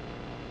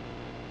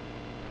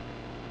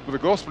 But the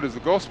gospel is the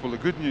gospel, the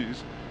good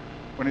news.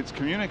 When it's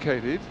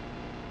communicated,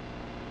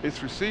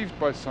 it's received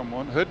by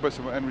someone, heard by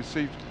someone, and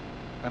received,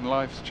 and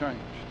life's changed.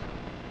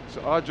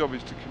 So our job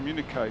is to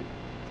communicate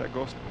that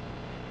gospel.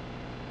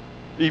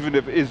 Even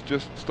if it is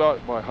just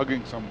start by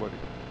hugging somebody.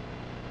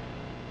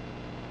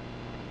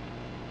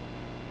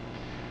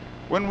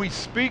 When we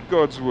speak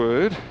God's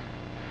word,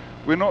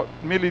 we're not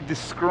merely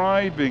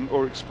describing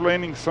or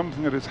explaining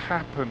something that has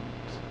happened.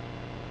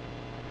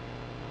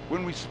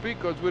 When we speak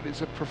God's word,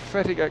 it's a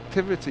prophetic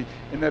activity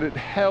in that it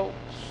helps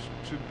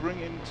to bring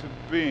into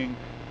being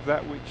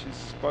that which is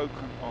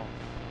spoken of.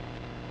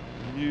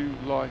 New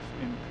life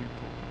in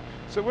people.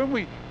 So when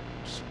we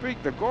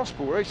speak the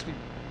gospel, we're actually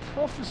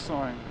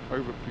prophesying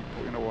over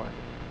people in a way.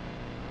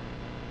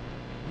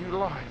 New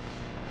life.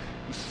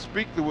 We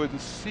speak the word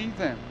and see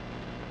them.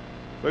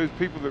 Those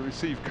people that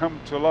receive come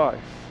to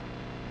life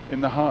in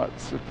the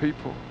hearts of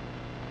people.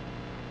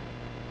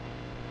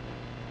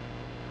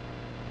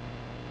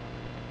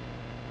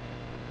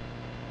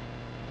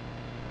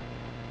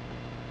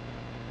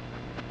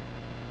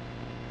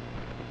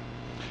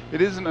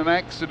 It isn't an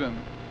accident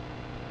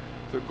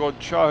that God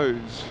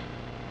chose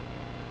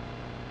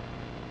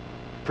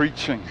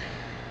preaching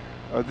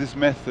this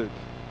method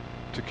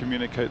to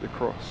communicate the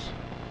cross.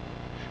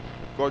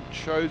 God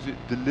chose it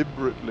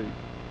deliberately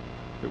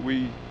that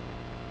we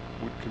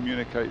would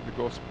communicate the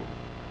gospel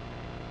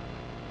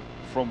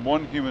from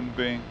one human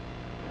being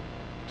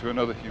to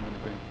another human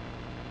being.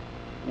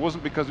 It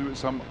wasn't because it was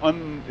some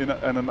in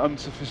an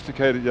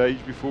unsophisticated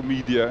age before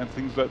media and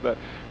things like that.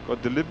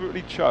 God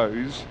deliberately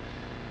chose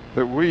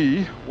that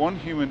we, one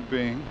human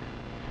being,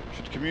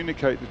 should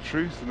communicate the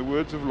truth and the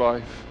words of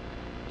life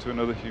to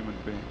another human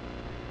being.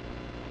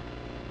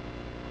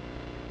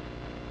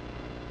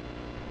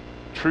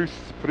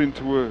 Truth put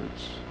into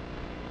words.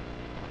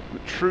 The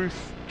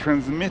truth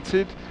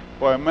transmitted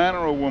by a man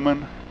or a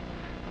woman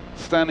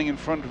standing in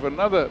front of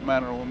another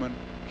man or a woman,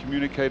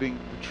 communicating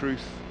the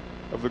truth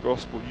of the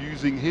gospel,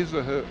 using his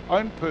or her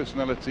own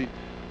personality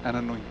and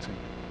anointing.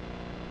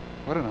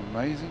 What an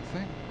amazing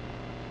thing.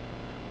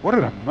 What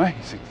an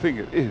amazing thing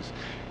it is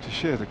to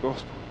share the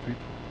gospel with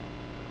people.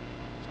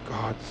 It's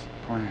God's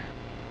plan.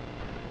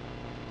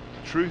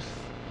 Truth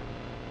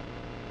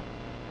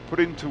put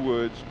into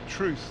words,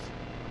 truth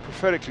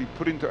prophetically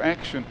put into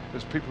action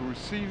as people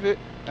receive it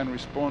and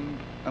respond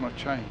and are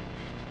changed.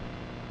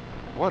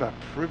 What a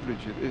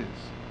privilege it is.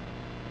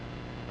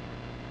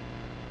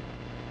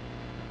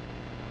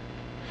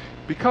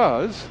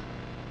 Because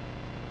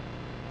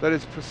that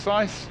is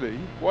precisely,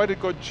 why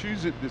did God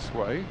choose it this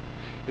way?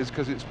 Is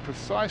because it's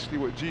precisely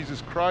what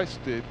Jesus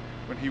Christ did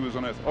when He was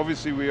on earth.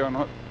 Obviously we are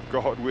not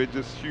God, we're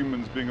just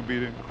humans being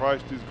obedient.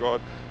 Christ is God.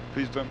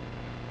 Please don't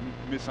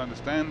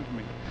misunderstand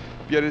me.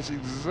 Yet it's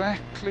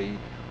exactly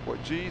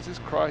what Jesus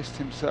Christ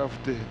Himself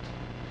did.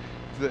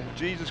 The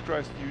Jesus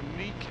Christ,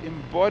 unique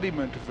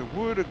embodiment of the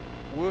Word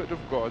of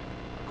God,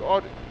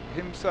 God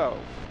Himself,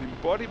 the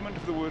embodiment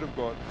of the Word of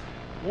God,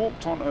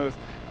 walked on earth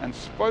and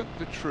spoke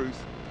the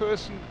truth,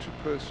 person to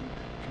person,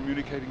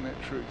 communicating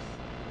that truth,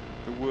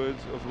 the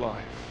words of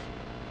life.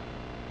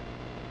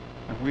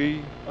 And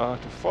we are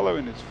to follow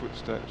in His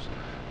footsteps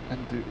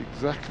and do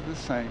exactly the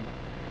same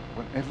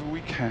whenever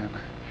we can,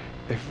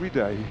 every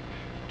day,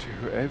 to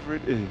whoever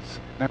it is.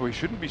 Now, we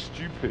shouldn't be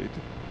stupid,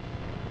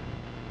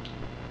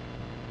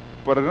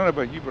 but I don't know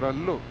about you, but I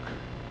look,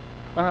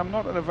 and I'm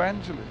not an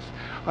evangelist.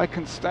 I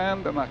can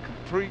stand and I can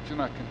preach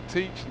and I can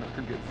teach and I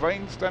can get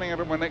veins standing out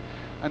of my neck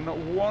and not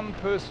one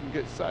person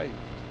gets saved.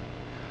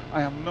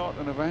 I am not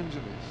an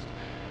evangelist.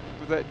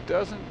 But that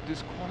doesn't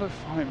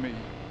disqualify me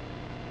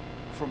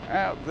from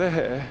out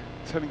there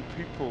telling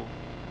people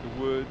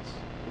the words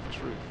of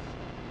truth.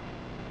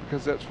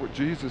 Because that's what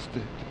Jesus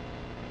did.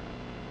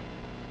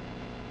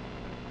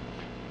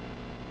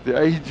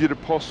 The aged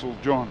apostle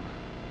John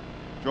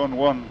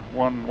 1,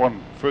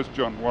 1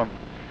 John 1,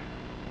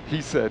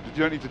 he said,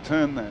 you don't need to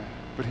turn there,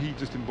 but he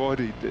just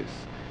embodied this,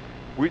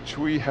 which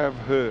we have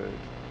heard,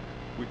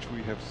 which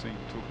we have seen,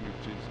 talking of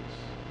Jesus.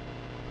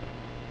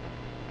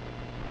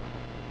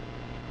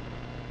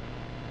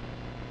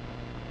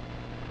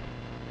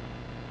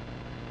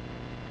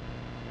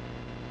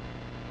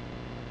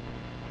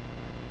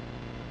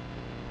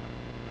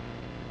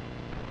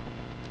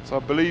 So I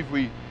believe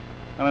and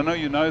I know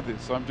you know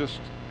this, I'm just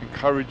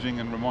encouraging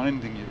and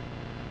reminding you,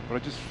 but I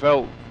just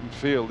felt and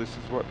feel this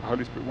is what the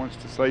Holy Spirit wants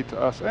to say to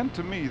us and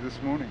to me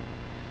this morning.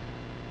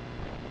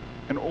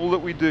 And all that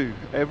we do,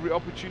 every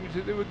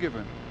opportunity that we're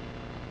given,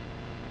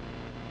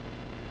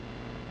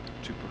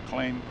 to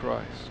proclaim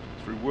Christ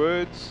through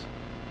words,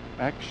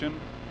 action,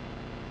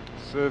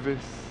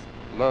 service,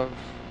 love.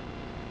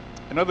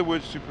 In other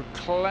words, to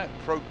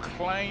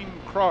proclaim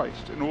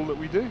Christ in all that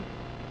we do.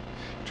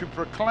 To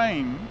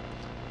proclaim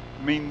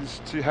means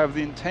to have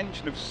the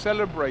intention of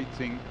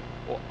celebrating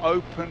or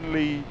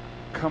openly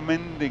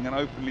commending and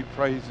openly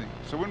praising.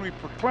 So when we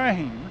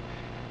proclaim,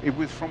 it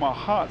was from our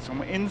hearts,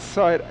 from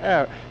inside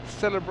out,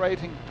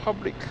 celebrating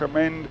public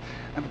commend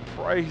and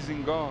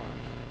praising God.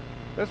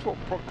 That's what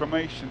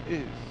proclamation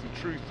is, the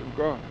truth of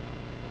God.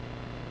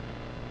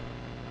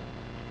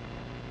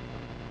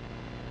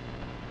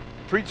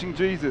 Preaching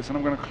Jesus, and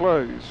I'm going to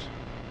close.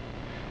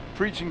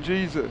 Preaching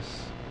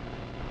Jesus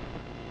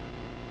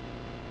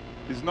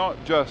is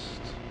not just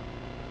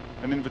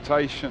an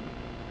invitation,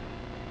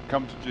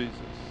 come to Jesus.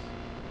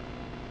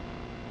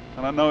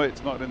 And I know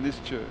it's not in this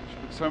church,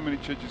 but so many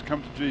churches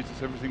come to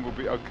Jesus, everything will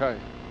be okay.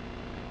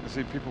 I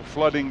see people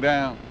flooding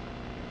down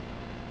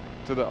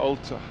to the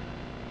altar.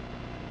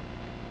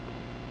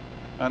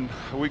 And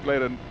a week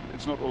later,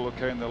 it's not all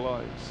okay in their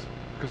lives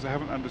because they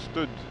haven't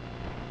understood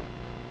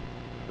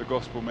the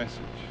gospel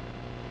message.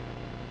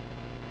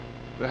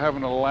 They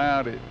haven't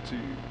allowed it to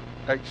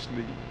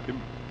actually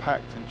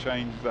impact and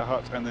change their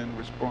hearts and then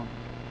respond.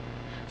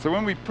 So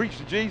when we preach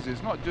to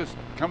Jesus, not just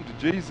come to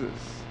Jesus,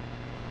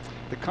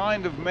 the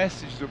kind of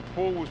message that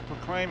Paul was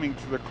proclaiming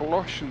to the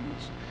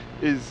Colossians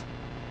is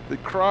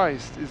that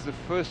Christ is the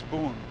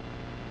firstborn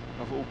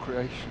of all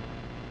creation.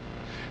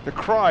 The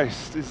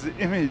Christ is the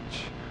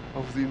image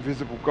of the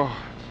invisible God.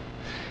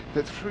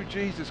 That through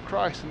Jesus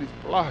Christ and his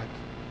blood,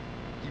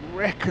 he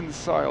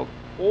reconciled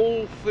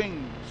all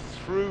things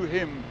through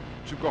him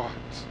to God.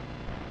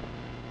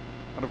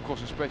 And of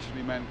course,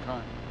 especially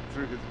mankind,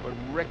 through his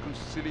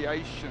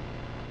reconciliation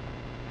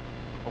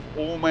of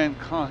all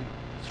mankind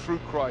through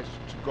Christ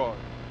to God.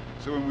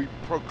 So when we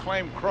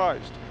proclaim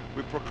Christ,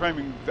 we're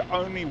proclaiming the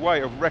only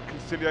way of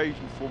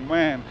reconciliation for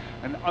man,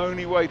 and the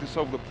only way to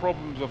solve the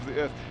problems of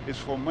the earth is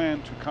for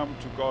man to come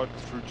to God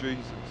through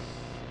Jesus.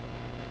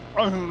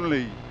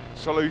 Only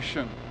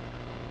solution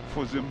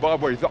for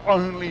Zimbabwe, the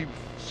only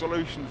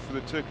solution for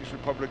the Turkish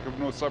Republic of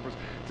North Cyprus,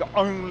 the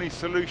only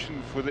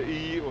solution for the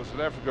EU or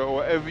South Africa or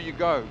wherever you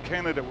go,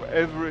 Canada,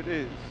 wherever it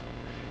is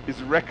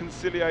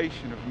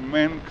reconciliation of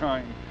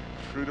mankind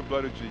through the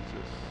blood of Jesus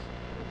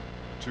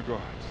to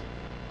God.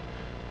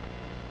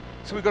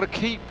 So we've got to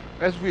keep,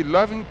 as we're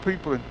loving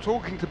people and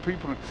talking to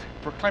people and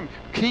proclaiming,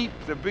 keep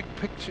the big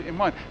picture in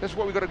mind. That's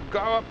why we've got to go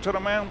up to the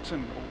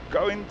mountain or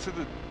go into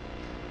the...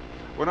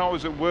 When I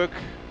was at work,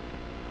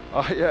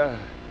 I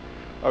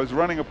was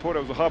running a port.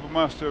 I was a harbour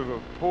master of a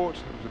port.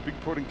 It was a big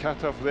port in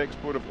Qatar for the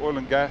export of oil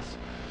and gas.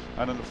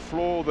 And on the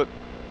floor that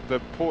the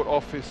port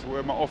office,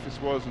 where my office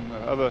was, and the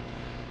other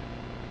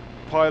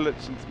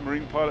pilots and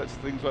marine pilots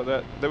and things like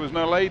that, there was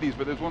no ladies,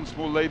 but there's one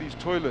small ladies'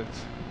 toilet.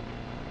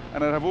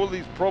 And I'd have all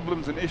these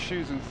problems and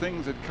issues and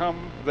things that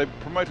come. They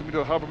promoted me to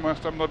the harbour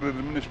master. I'm not an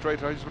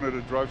administrator. I just wanted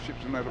to drive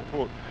ships in that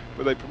port.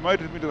 But they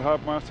promoted me to the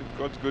harbour master with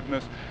God's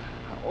goodness.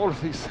 And all of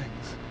these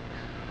things.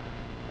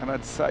 And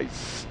I'd say,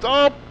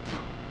 stop!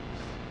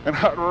 And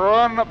I'd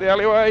run up the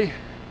alleyway.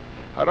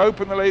 I'd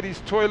open the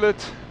ladies'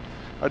 toilet.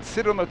 I'd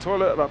sit on the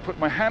toilet and I'd put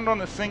my hand on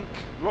the sink,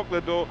 lock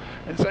the door,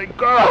 and say,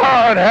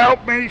 God,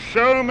 help me,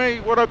 show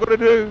me what I've got to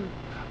do.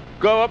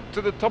 Go up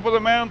to the top of the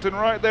mountain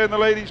right there in the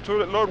ladies'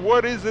 toilet. Lord,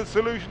 what is the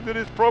solution to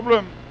this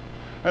problem?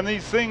 And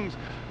these things,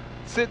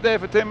 sit there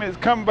for 10 minutes,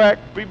 come back,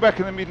 be back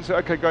in the meeting, say,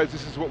 okay guys,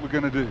 this is what we're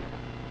going to do.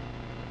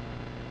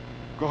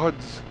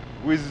 God's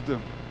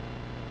wisdom.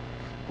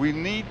 We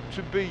need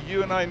to be,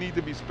 you and I need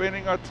to be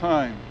spending our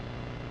time,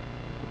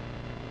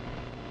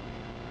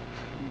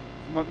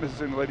 not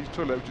necessarily in the ladies'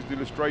 toilet, which is the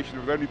illustration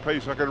of the only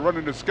place I can run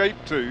and escape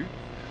to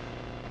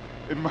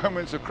in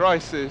moments of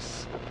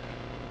crisis,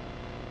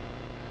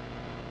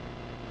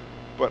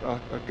 but I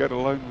get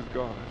alone with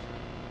God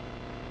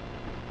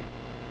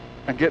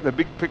and get the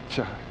big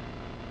picture.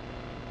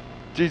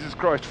 Jesus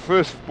Christ,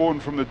 firstborn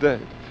from the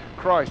dead.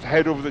 Christ,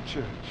 head of the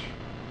church.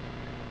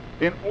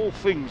 In all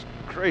things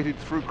created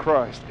through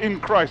Christ, in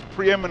Christ,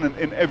 preeminent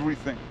in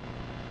everything.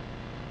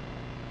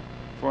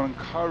 So I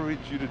encourage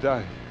you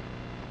today,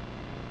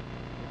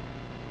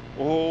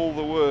 all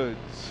the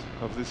words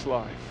of this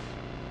life,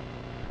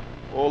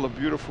 all the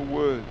beautiful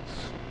words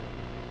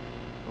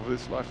of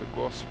this life, the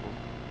gospel.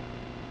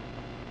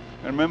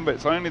 And remember,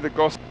 it's only the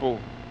gospel,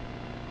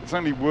 it's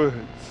only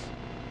words,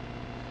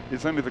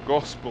 it's only the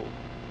gospel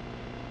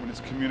when it's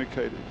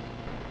communicated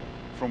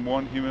from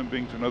one human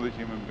being to another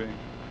human being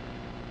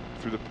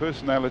through the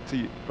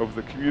personality of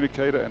the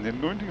communicator and the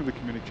anointing of the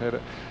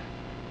communicator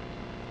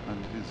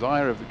and the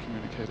desire of the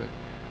communicator,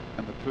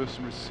 and the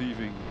person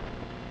receiving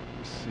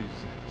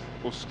receives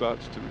it or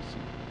starts to receive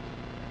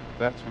it.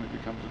 That's when it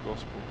becomes a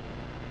gospel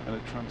and a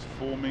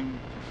transforming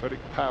prophetic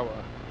power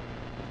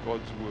of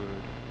God's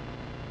word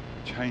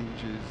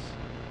changes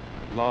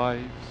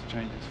lives,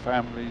 changes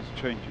families,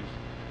 changes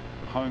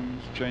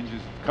homes,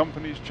 changes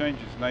companies,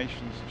 changes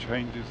nations,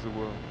 changes the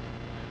world.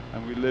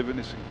 And we live in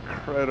this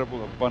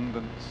incredible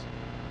abundance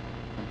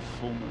and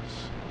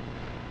fullness.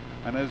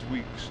 And as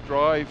we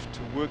strive to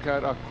work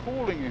out our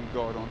calling in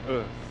God on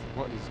earth,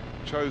 what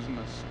He's chosen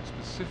us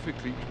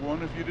specifically, each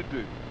one of you to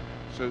do,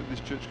 so that this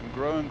church can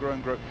grow and grow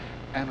and grow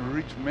and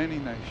reach many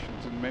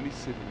nations and many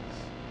cities.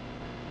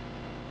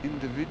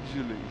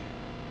 Individually,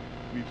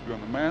 we need to be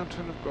on the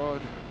mountain of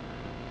God,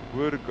 the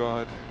Word of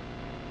God,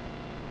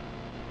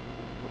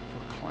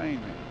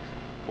 proclaiming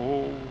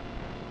all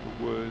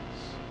the words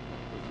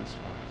of this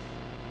life.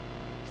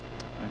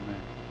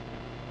 Amen.